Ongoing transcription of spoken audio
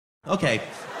Okay.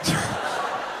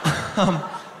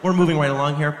 We're moving right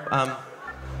along here.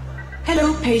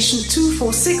 Hello, patient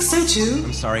 24602.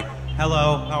 I'm sorry.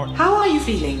 Hello. How are you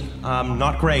feeling?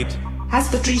 Not great.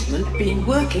 Has the treatment been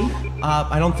working?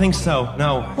 I don't think so,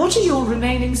 no. What are your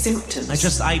remaining symptoms?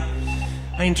 I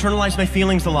internalize my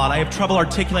feelings a lot. I have trouble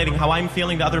articulating how I'm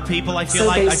feeling to other people. I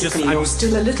feel you're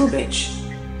still a little bitch.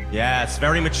 Yeah, it's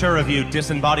very mature of you,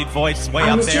 disembodied voice way I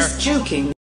up was there. just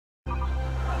joking.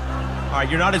 Alright,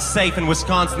 you're not as safe in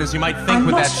Wisconsin as you might think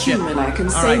with that shit. I'm not human, I can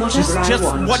say whatever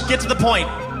I want. What, get to the point.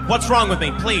 What's wrong with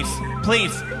me? Please,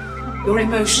 please. Your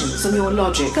emotions and your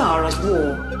logic are at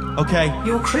war. Okay.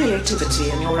 Your creativity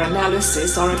and your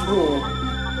analysis are at war.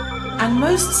 And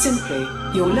most simply,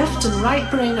 your left and right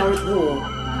brain are at war.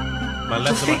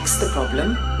 To fix the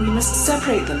problem, we must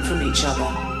separate them from each other.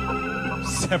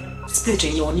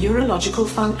 Splitting your neurological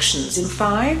functions in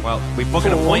 5. Well, we book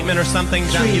an appointment or something.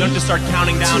 3, you don't just start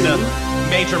counting down 2, to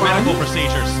major 1. medical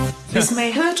procedures. This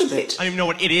may hurt a bit. I don't even know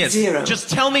what it is. 0. Just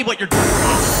tell me what you're doing.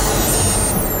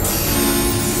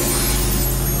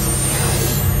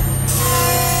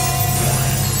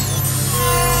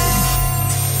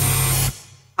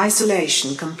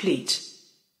 Isolation complete.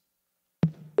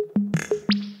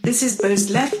 This is Bo's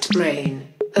left brain.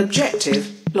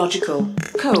 Objective, logical,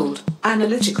 cold,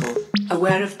 analytical,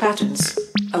 aware of patterns,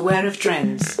 aware of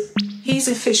trends. He's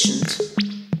efficient.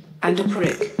 And a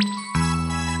prick.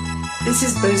 This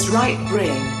is Bo's right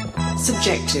brain.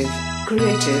 Subjective,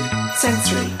 creative,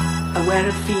 sensory, aware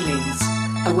of feelings,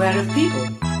 aware of people.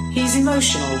 He's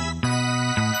emotional.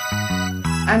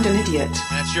 And an idiot.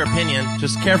 That's your opinion.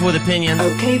 Just careful with opinions.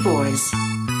 Okay, boys.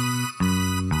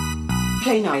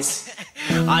 Play nice.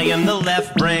 I am the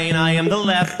left brain, I am the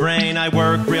left brain. I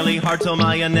work really hard till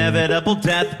my inevitable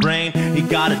death brain. You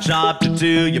got a job to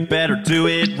do, you better do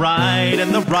it right.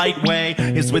 And the right way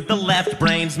is with the left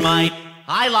brain's might.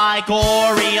 I like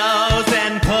Oreos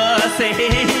and pussy,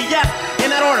 yes, in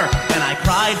that order. And I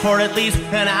cried for at least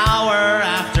an hour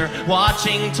after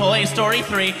watching Toy Story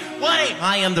 3. Wait,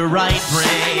 I am the right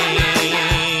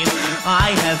brain.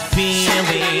 I have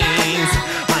feelings.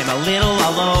 I'm a little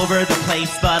all over the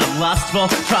place, but I'm lustful,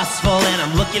 trustful, and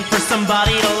I'm looking for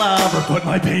somebody to love or put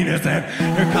my penis in.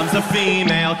 Here comes a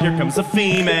female, here comes a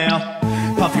female.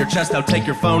 Puff your chest out, take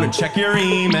your phone and check your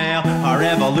email. Our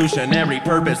evolutionary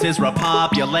purpose is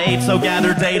repopulate, so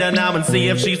gather data now and see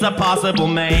if she's a possible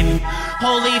mate.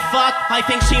 Holy fuck, I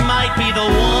think she might be the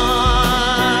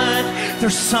one.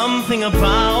 There's something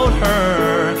about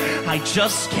her, I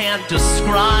just can't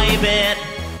describe it.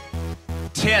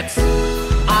 Tits.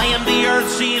 I am the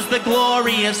earth, she's the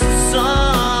glorious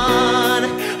sun.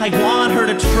 I want her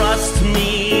to trust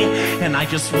me, and I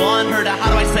just want her to,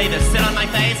 how do I say this? Sit on my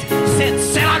face?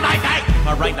 Sit on my face!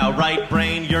 Alright, now right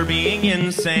brain, you're being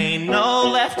insane. No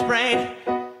left brain,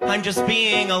 I'm just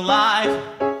being alive.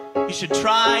 You should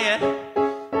try it,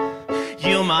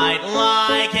 you might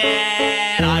like it.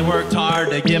 I worked hard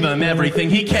to give him everything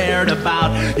he cared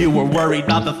about. You were worried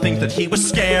about the things that he was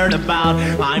scared about.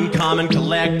 I'm calm and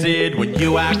collected when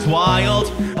you act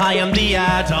wild. I am the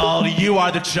adult, you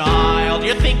are the child.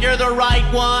 You think you're the right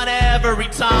one every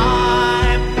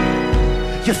time.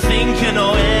 You think you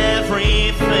know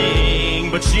everything,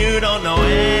 but you don't know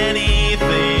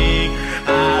anything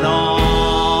at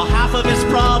all. Half of his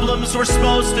problems were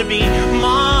supposed to be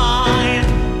mine,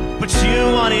 but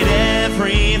you wanted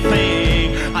everything.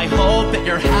 I hope that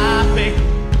you're happy,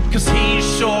 cause he's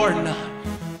sure not.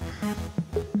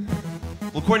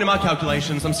 Well, according to my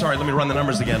calculations, I'm sorry, let me run the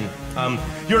numbers again.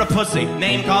 You're a pussy.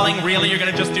 Name calling? Really? You're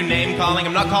gonna just do name calling?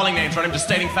 I'm not calling names, right? I'm just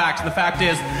stating facts. And the fact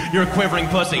is, you're a quivering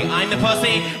pussy. I'm the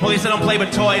pussy? Well, at least I don't play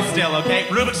with toys still, okay?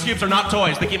 Rubik's Cubes are not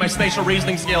toys. They keep my spatial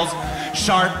reasoning skills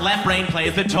sharp. Left brain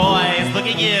plays the toys. Look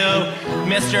at you,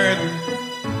 mister.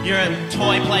 You're a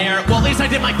toy player. Well, at least I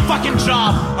did my fucking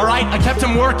job, alright? I kept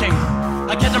him working.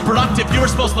 I kept him productive. You were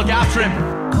supposed to look after him.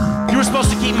 You were supposed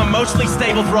to keep him emotionally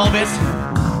stable through all this.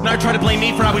 Now you're trying to blame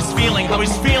me for how he's feeling. How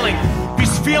he's feeling. If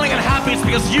he's feeling unhappy, it's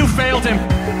because you failed him.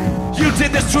 You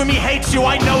did this to him. He hates you.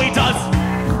 I know he does.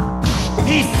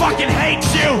 He fucking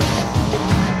hates you.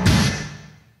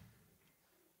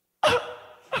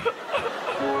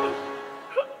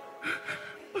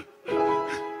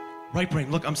 Right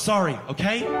brain, look, I'm sorry,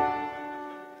 okay?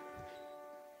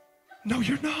 No,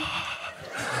 you're not.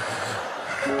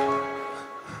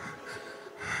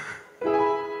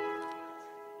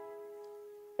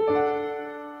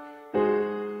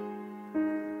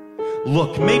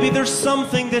 Look, maybe there's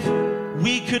something that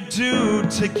we could do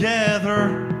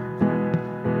together.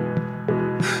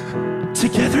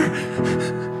 Together?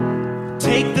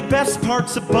 Take the best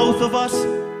parts of both of us,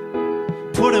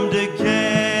 put them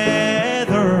together.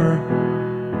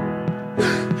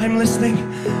 listening?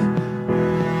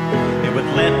 It would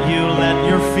let you let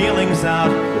your feelings out.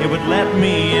 It would let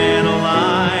me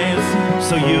analyze,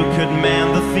 so you could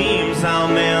man the themes, I'll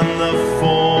man